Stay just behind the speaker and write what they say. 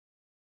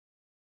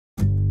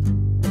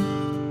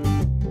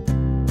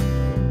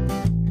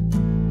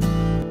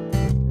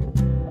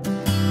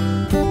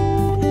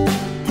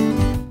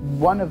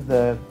One of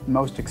the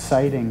most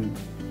exciting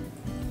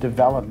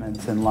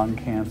developments in lung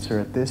cancer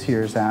at this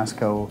year's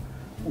ASCO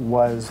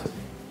was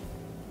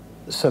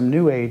some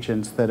new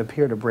agents that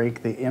appear to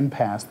break the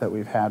impasse that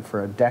we've had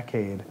for a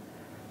decade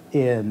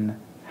in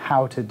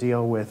how to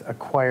deal with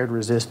acquired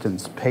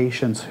resistance,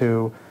 patients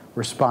who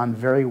respond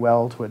very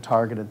well to a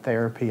targeted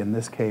therapy, in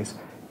this case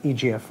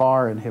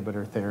EGFR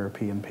inhibitor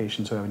therapy in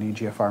patients who have an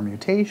EGFR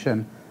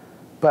mutation,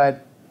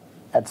 but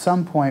at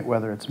some point,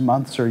 whether it's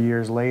months or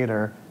years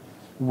later,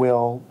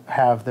 will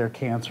have their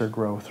cancer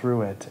grow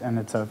through it. And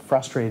it's a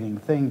frustrating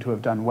thing to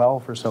have done well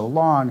for so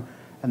long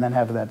and then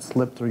have that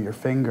slip through your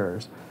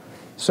fingers.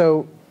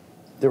 So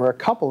there were a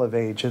couple of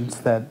agents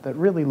that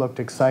really looked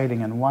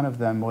exciting, and one of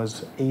them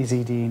was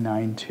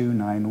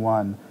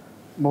AZD9291.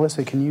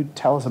 Melissa, can you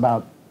tell us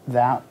about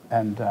that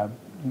and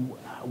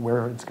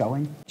where it's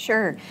going?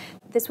 Sure.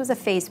 This was a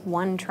phase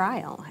 1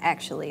 trial,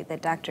 actually,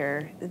 that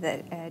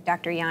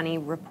Dr. Yanni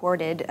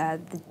reported,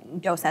 the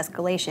dose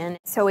escalation.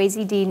 So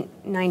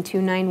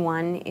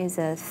AZD9291 is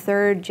a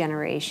 3rd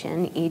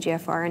generation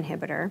EGFR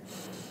inhibitor.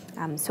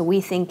 So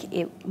we think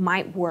it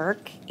might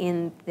work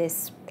in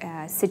this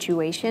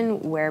situation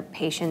where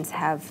patients'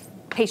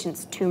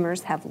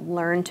 tumors have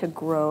learned to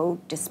grow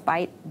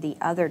despite the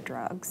other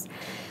drugs.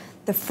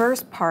 The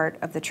first part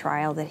of the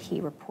trial that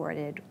he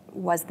reported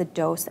was the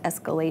dose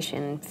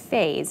escalation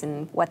phase,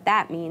 and what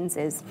that means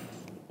is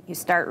you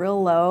start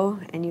real low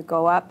and you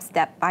go up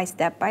step by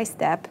step by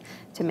step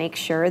to make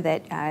sure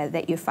that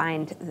that you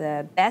find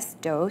the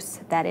best dose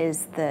that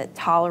is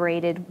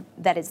tolerated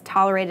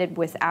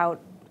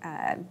without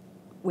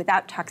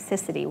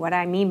toxicity. What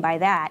I mean by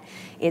that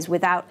is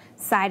without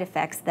side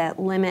effects that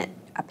limit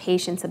a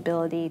patient's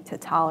ability to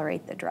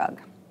tolerate the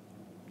drug.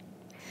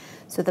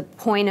 So the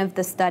point of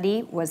the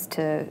study was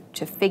to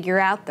figure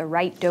out the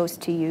right dose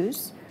to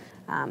use.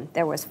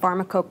 There was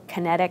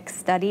pharmacokinetic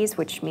studies,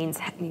 which means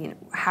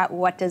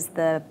what does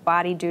the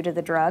body do to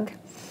the drug?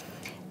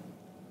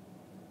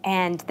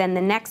 And then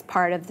the next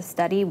part of the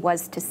study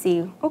was to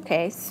see,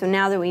 okay, so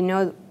now that we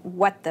know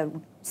what the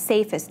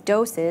safest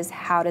dose is,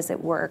 how does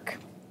it work?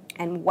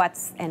 And what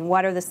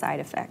are the side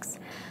effects?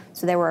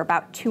 So there were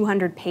about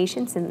 200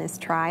 patients in this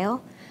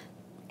trial,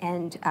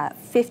 and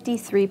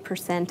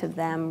 53% of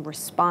them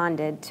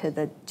responded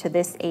to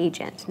this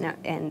agent. Now,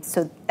 and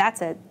so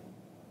that's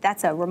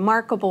a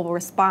remarkable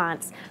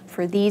response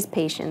for these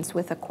patients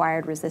with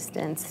acquired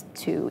resistance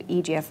to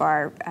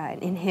EGFR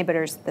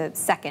inhibitors,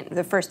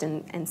 the first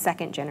and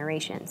second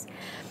generations.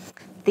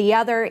 The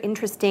other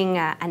interesting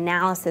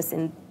analysis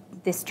in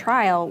this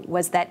trial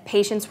was that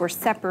patients were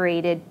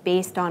separated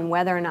based on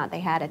whether or not they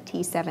had a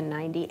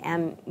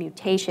T790M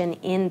mutation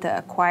in the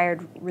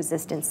acquired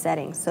resistance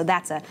setting. So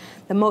that's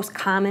the most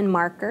common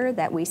marker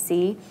that we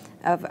see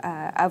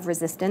of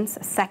resistance,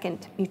 a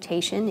second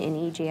mutation in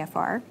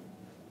EGFR.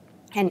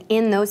 And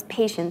in those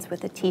patients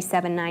with a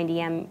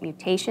T790M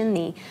mutation,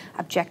 the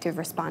objective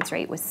response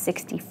rate was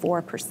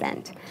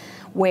 64%,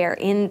 where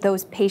in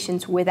those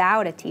patients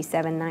without a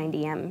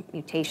T790M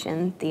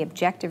mutation, the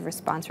objective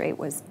response rate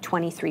was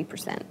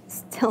 23%.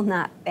 Still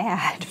not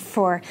bad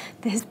for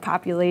this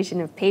population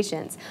of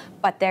patients,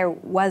 but there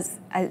was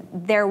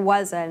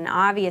an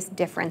obvious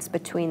difference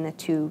between the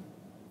two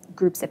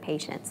groups of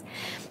patients.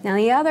 Now,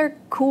 the other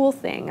cool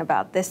thing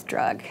about this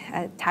drug,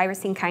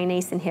 tyrosine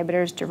kinase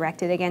inhibitors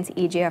directed against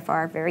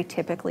EGFR very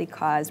typically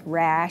cause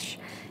rash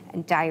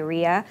and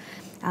diarrhea.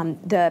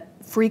 The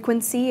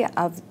frequency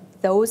of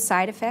those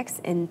side effects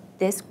in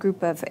this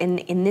group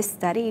in this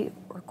study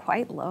were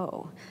quite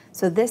low.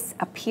 So this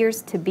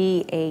appears to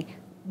be a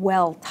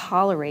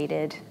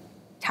well-tolerated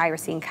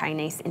tyrosine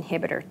kinase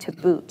inhibitor to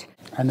boot.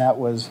 And that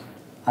was,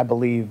 I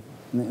believe,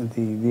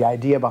 the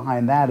idea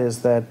behind that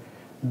is that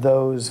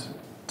those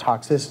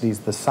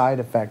toxicities, the side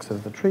effects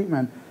of the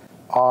treatment,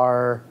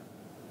 are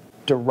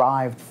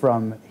derived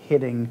from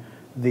hitting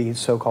the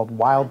so-called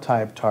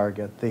wild-type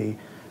target, the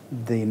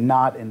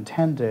not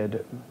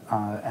intended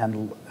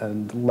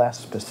and less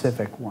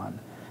specific one.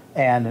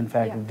 And in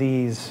fact,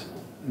 these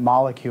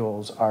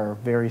molecules are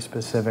very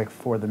specific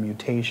for the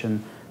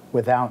mutation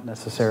without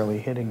necessarily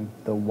hitting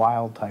the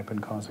wild type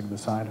and causing the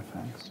side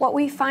effects. What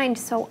we find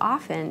so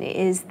often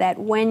is that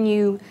when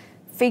you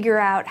figure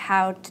out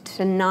how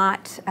to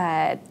not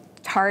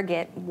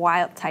target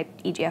wild-type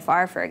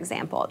EGFR, for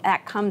example,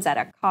 that comes at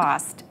a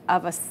cost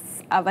of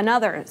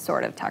another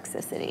sort of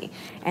toxicity,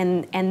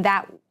 and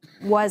that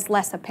was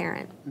less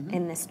apparent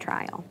in this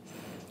trial.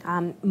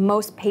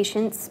 Most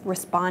patients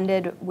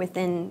responded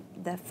within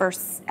the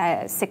first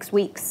 6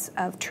 weeks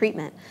of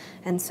treatment,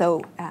 and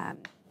so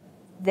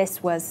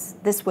this was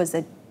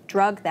a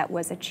drug that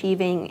was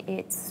achieving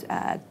its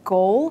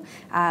goal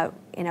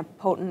in a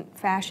potent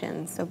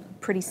fashion, so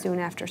pretty soon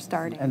after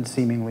starting. And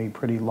seemingly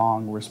pretty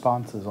long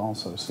responses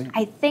also.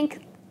 I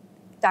think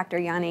Dr.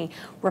 Yanni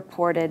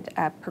reported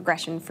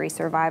progression-free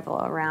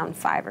survival around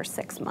 5 or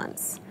 6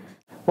 months.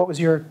 What was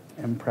your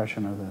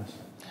impression of this?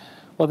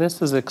 Well,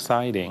 this is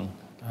exciting.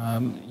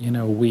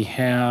 We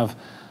have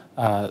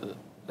a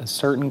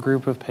certain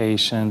group of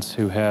patients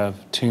who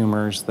have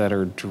tumors that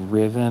are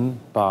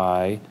driven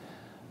by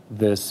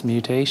this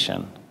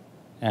mutation.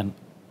 And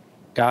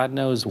God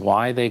knows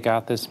why they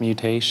got this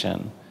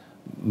mutation.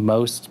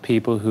 Most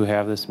people who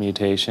have this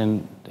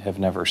mutation have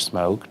never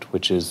smoked,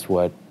 which is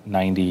what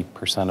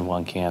 90% of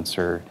lung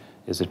cancer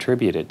is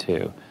attributed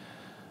to.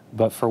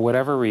 But for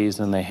whatever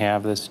reason, they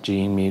have this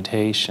gene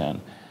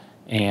mutation.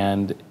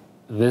 And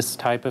this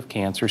type of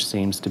cancer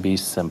seems to be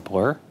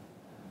simpler.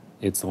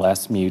 It's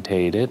less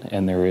mutated,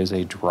 and there is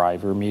a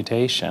driver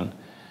mutation.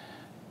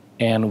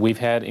 And we've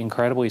had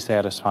incredibly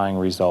satisfying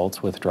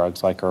results with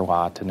drugs like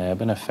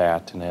erlotinib and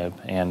afatinib,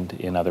 and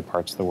in other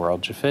parts of the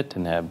world,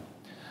 gefitinib.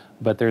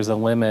 But there's a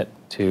limit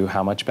to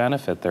how much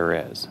benefit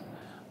there is.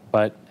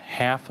 But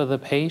half of the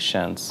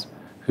patients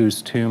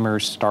whose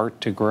tumors start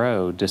to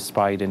grow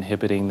despite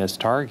inhibiting this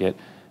target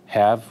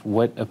have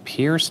what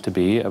appears to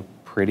be a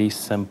pretty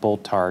simple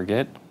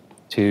target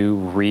to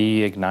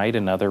reignite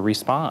another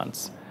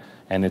response.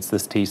 And it's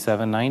this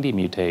T790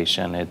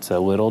 mutation. It's a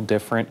little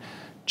different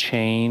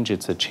change.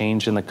 It's a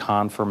change in the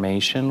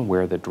conformation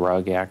where the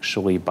drug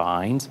actually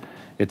binds.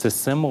 It's a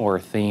similar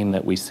theme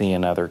that we see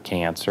in other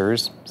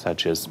cancers,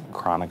 such as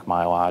chronic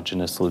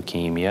myelogenous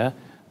leukemia.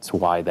 It's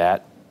why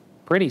that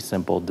pretty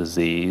simple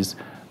disease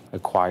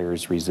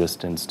acquires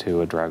resistance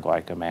to a drug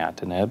like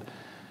imatinib.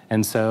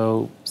 And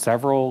so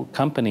several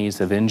companies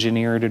have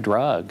engineered a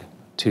drug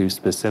to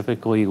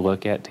specifically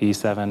look at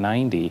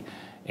T790,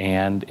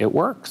 and it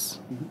works.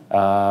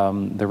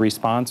 The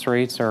response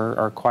rates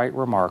are quite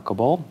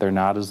remarkable. They're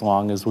not as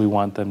long as we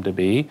want them to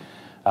be,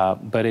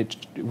 but it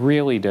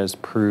really does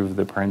prove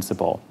the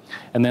principle.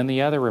 And then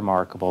the other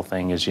remarkable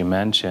thing, as you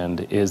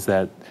mentioned, is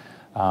that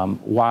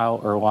while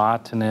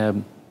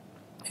erlotinib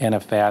and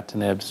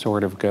afatinib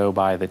sort of go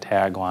by the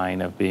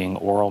tagline of being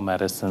oral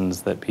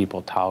medicines that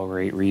people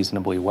tolerate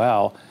reasonably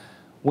well,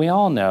 we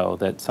all know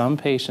that some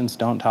patients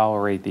don't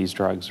tolerate these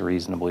drugs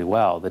reasonably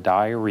well. The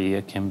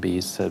diarrhea can be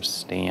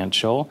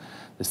substantial.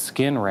 The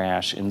skin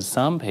rash in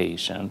some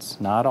patients,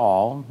 not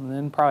all,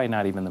 and probably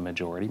not even the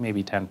majority,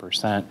 maybe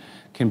 10%,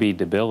 can be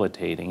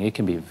debilitating. It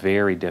can be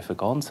very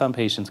difficult, and some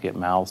patients get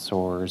mouth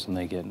sores and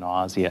they get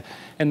nausea.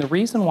 And the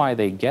reason why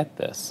they get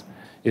this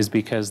is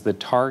because the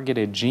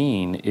targeted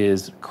gene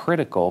is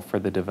critical for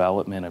the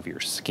development of your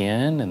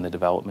skin and the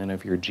development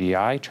of your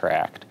GI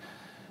tract.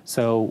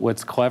 So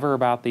what's clever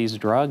about these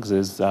drugs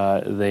is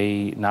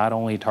they not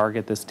only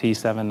target this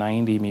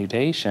T790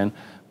 mutation,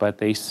 but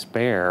they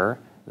spare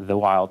the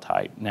wild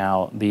type.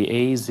 Now,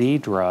 the AZ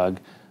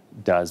drug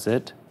does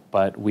it,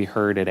 but we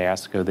heard at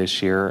ASCO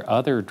this year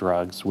other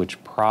drugs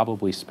which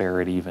probably spare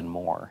it even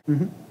more.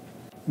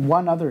 Mm-hmm.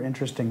 One other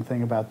interesting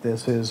thing about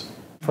this is,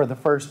 for the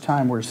first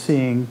time, we're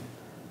seeing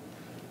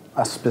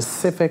a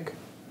specific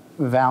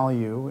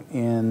value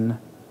in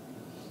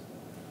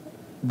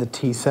the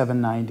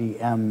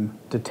T790M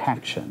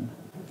detection.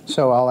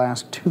 So I'll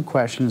ask two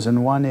questions,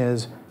 and one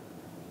is,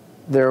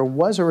 there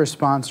was a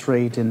response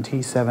rate in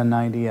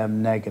T790M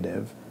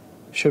negative.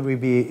 Should we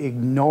be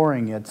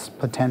ignoring its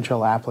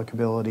potential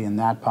applicability in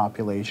that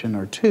population?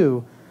 Or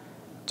two,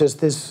 does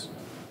this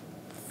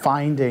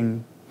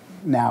finding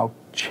now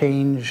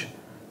change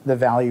the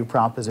value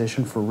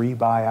proposition for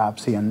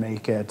rebiopsy and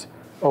make it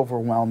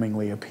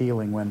overwhelmingly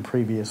appealing when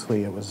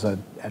previously it was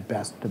at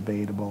best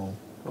debatable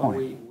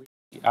point? Well,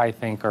 I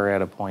think are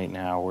at a point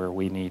now where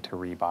we need to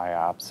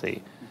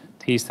rebiopsy.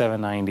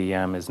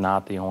 T790M is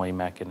not the only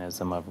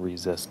mechanism of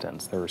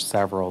resistance. There are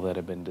several that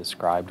have been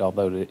described,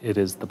 although it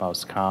is the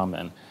most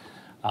common.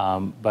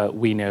 But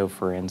we know,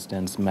 for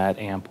instance, MET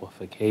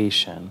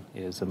amplification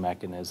is a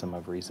mechanism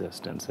of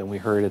resistance. And we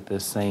heard at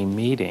this same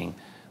meeting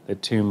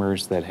that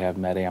tumors that have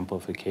MET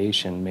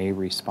amplification may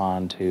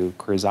respond to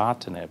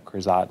crizotinib.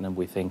 Crizotinib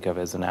we think of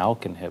as an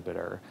ALK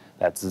inhibitor.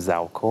 That's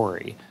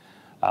Xalkori.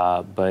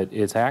 But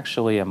it's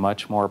actually a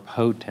much more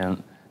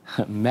potent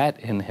MET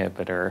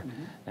inhibitor,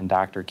 and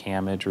Dr.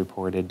 Kamage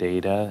reported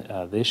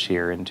data this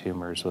year in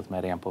tumors with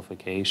MET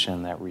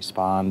amplification that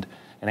respond.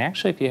 And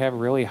actually, if you have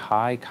really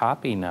high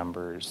copy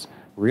numbers,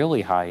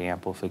 really high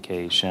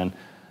amplification,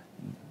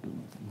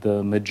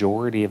 the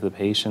majority of the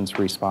patients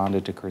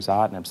responded to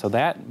crizotinib. So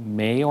that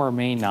may or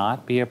may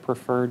not be a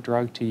preferred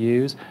drug to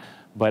use,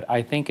 but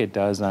I think it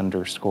does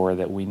underscore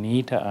that we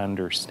need to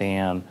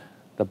understand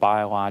the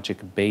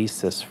biologic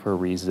basis for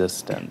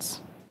resistance.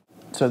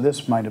 So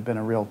this might have been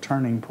a real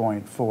turning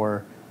point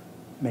for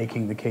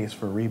making the case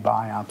for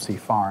rebiopsy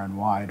far and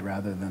wide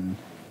rather than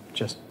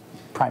just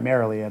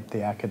primarily at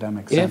the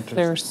academic centers. If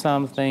there's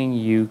something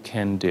you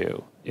can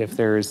do, if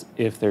there's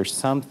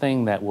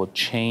something that will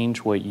change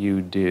what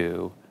you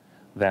do,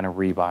 then a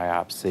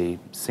rebiopsy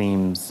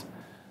seems,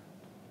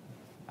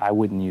 I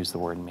wouldn't use the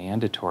word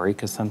mandatory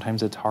because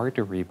sometimes it's hard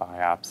to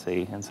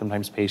rebiopsy and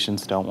sometimes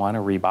patients don't want to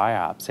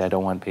rebiopsy. I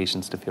don't want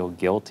patients to feel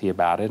guilty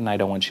about it, and I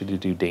don't want you to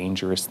do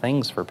dangerous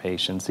things for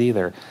patients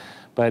either.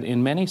 But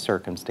in many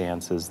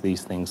circumstances,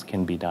 these things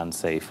can be done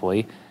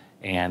safely,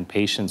 and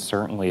patients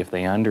certainly, if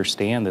they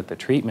understand that the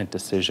treatment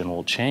decision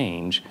will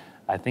change,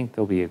 I think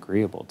they'll be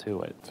agreeable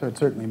to it. So it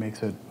certainly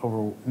makes it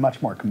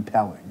much more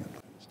compelling.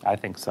 I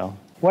think so.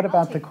 What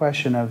about the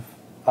question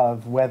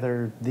of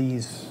whether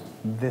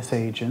this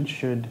agent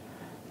should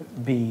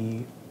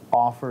be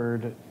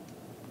offered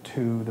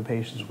to the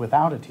patients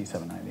without a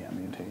T790M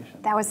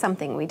mutation? That was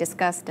something we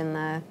discussed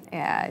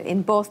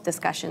in both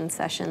discussion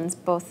sessions,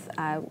 both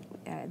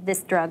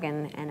this drug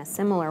and a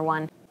similar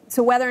one.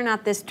 So whether or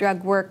not this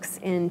drug works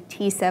in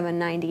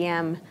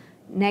T790M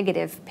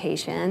negative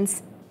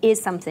patients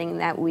is something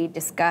that we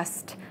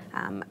discussed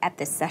at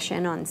this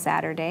session on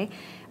Saturday.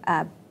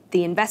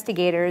 The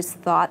investigators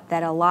thought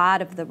that a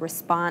lot of the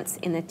response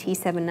in the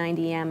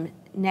T790M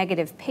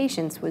negative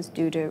patients was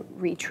due to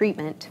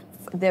retreatment,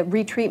 the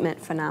retreatment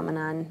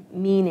phenomenon,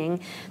 meaning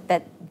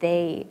that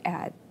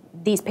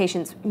these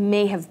patients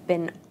may have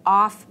been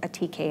off a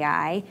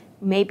TKI,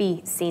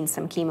 maybe seen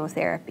some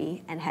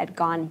chemotherapy, and had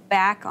gone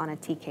back on a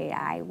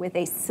TKI with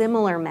a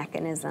similar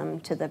mechanism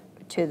to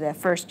the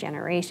first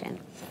generation.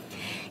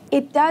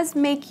 It does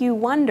make you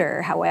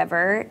wonder,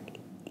 however,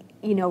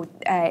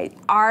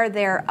 are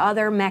there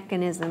other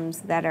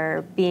mechanisms that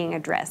are being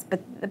addressed? But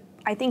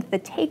I think the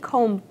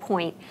take-home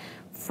point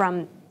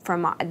from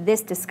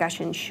this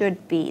discussion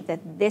should be that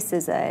this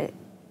is a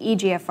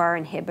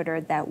EGFR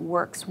inhibitor that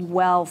works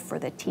well for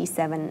the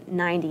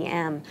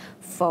T790M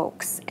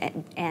folks,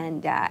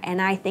 and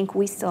I think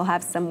we still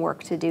have some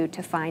work to do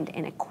to find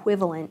an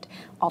equivalent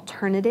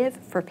alternative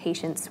for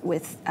patients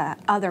with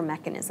other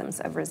mechanisms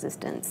of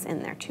resistance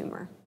in their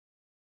tumor.